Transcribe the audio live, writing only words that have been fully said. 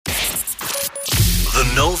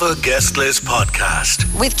The Nova Guest List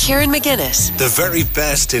Podcast with Kieran McGuinness. The very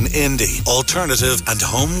best in indie, alternative and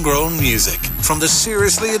homegrown music from the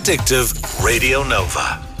seriously addictive Radio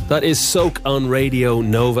Nova. That is Soak on Radio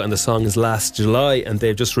Nova, and the song is Last July, and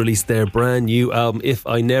they've just released their brand new album, If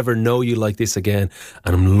I Never Know You Like This Again,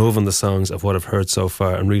 and I'm loving the songs of what I've heard so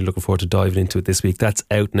far. I'm really looking forward to diving into it this week. That's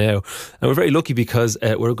out now, and we're very lucky because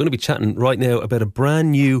we're going to be chatting right now about a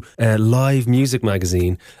brand new live music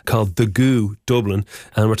magazine called The Goo Dublin,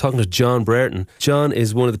 and we're talking to John Brereton. John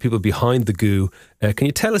is one of the people behind The Goo. Can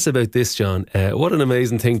you tell us about this, John? What an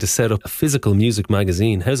amazing thing to set up a physical music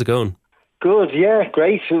magazine. How's it going? Good, yeah,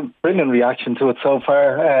 great. Brilliant reaction to it so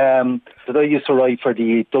far. I used to write for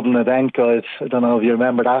the Dublin Event Guide. I don't know if you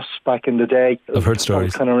remember that back in the day. I've heard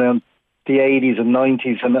stories. Kind of around the 80s and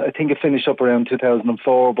 90s, and I think it finished up around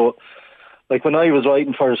 2004. But like when I was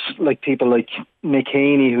writing for like people like Mick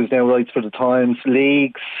Heaney, who's now writes for the Times,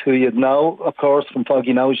 Leagues, who you'd know, of course, from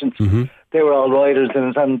Foggy Notions, they were all writers in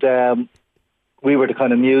it, and we were the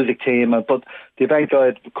kind of music team, but the event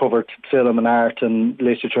guide covered film and art and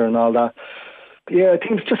literature and all that. Yeah, I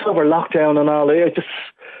think it's just over lockdown and all. I just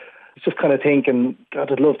kind of thinking,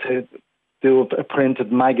 God, I'd love to do a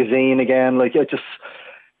printed magazine again. Like,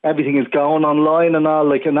 everything is going online and all.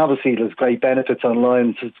 Like, and obviously there's great benefits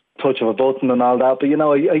online, it's a touch of a button and all that. But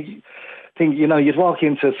I think you'd walk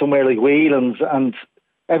into somewhere like Whelan's and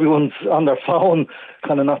everyone's on their phone,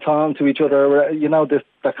 kind of not talking to each other.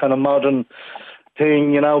 That kind of modern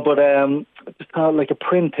thing, but I just thought like a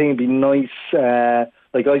print thing would be nice.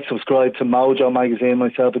 Like I subscribe to Mojo magazine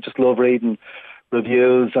myself. I just love reading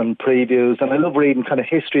reviews and previews, and I love reading kind of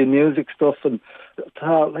history and music stuff. And I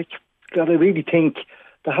thought, like, God, I really think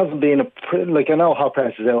there hasn't been a print. Like, I know Hot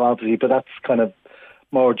Press is out obviously, but that's kind of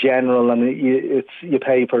more general, and you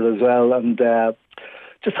pay for it as well. And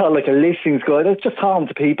just thought like a listings guide. I was just talking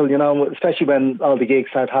to people, especially when all the gigs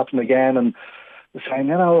start happening again, and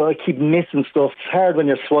saying, I keep missing stuff. It's hard when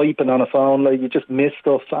you're swiping on a phone, like you just miss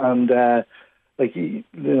stuff. And you're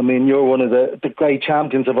one of the great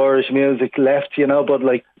champions of Irish music left, but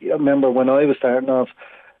like I remember when I was starting off,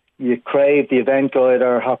 you craved the event guide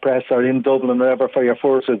or Hot Press or in Dublin or whatever for your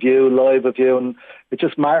first review, live review, and it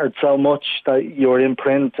just mattered so much that you were in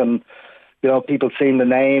print and people seeing the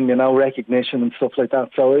name, recognition and stuff like that.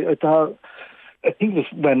 So I think it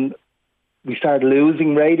was when we started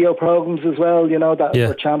losing radio programs as well, that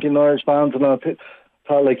were champion Irish bands, and I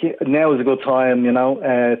thought like now is a good time,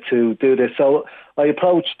 to do this. So I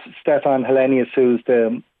approached Stefan Hellenius, who's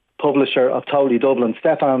the publisher of Totally Dublin.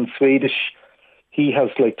 Stefan's Swedish. He has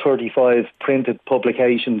like 35 printed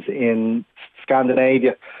publications in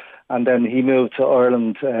Scandinavia, and then he moved to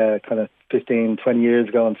Ireland kind of 15, 20 years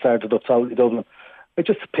ago and started up Totally Dublin. I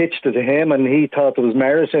just pitched it to him, and he thought there was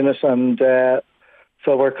merit in it, and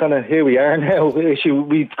so we're kind of, here we are now.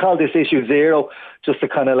 We've called this issue 0, just to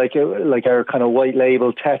kind of like our kind of white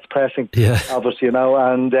label test pressing of it,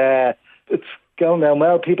 and it's going down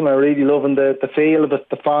well. People are really loving the feel of it,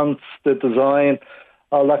 the fonts, the design,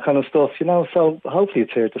 all that kind of stuff, so hopefully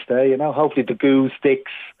it's here to stay, hopefully the Goo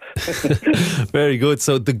sticks. Very good.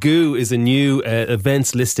 So The Goo is a new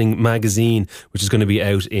events listing magazine which is going to be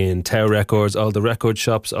out in Tower Records, all the record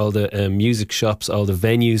shops, all the music shops, all the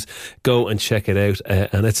venues. Go and check it out,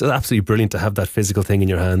 and it's absolutely brilliant to have that physical thing in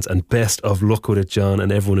your hands, and best of luck with it, John,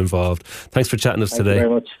 and everyone involved. Thanks for chatting to us today.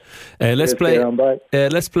 Thank you very much.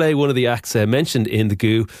 Let's play one of the acts mentioned in The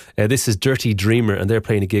Goo. This is Dirty Dreamer, and they're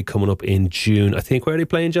playing a gig coming up in June. I think, where are they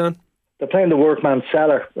playing, John? They're playing the Workman's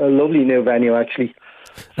Cellar, a lovely new venue actually.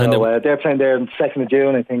 And so they're playing there on 2nd of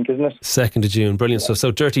June, I think, isn't it? 2nd of June, brilliant stuff.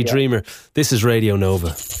 So Dirty Dreamer, this is Radio Nova.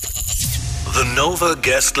 The Nova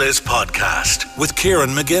Guest List Podcast with Kieran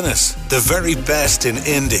McGuinness. The very best in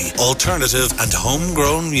indie, alternative and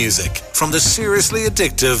homegrown music from the seriously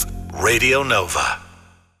addictive Radio Nova.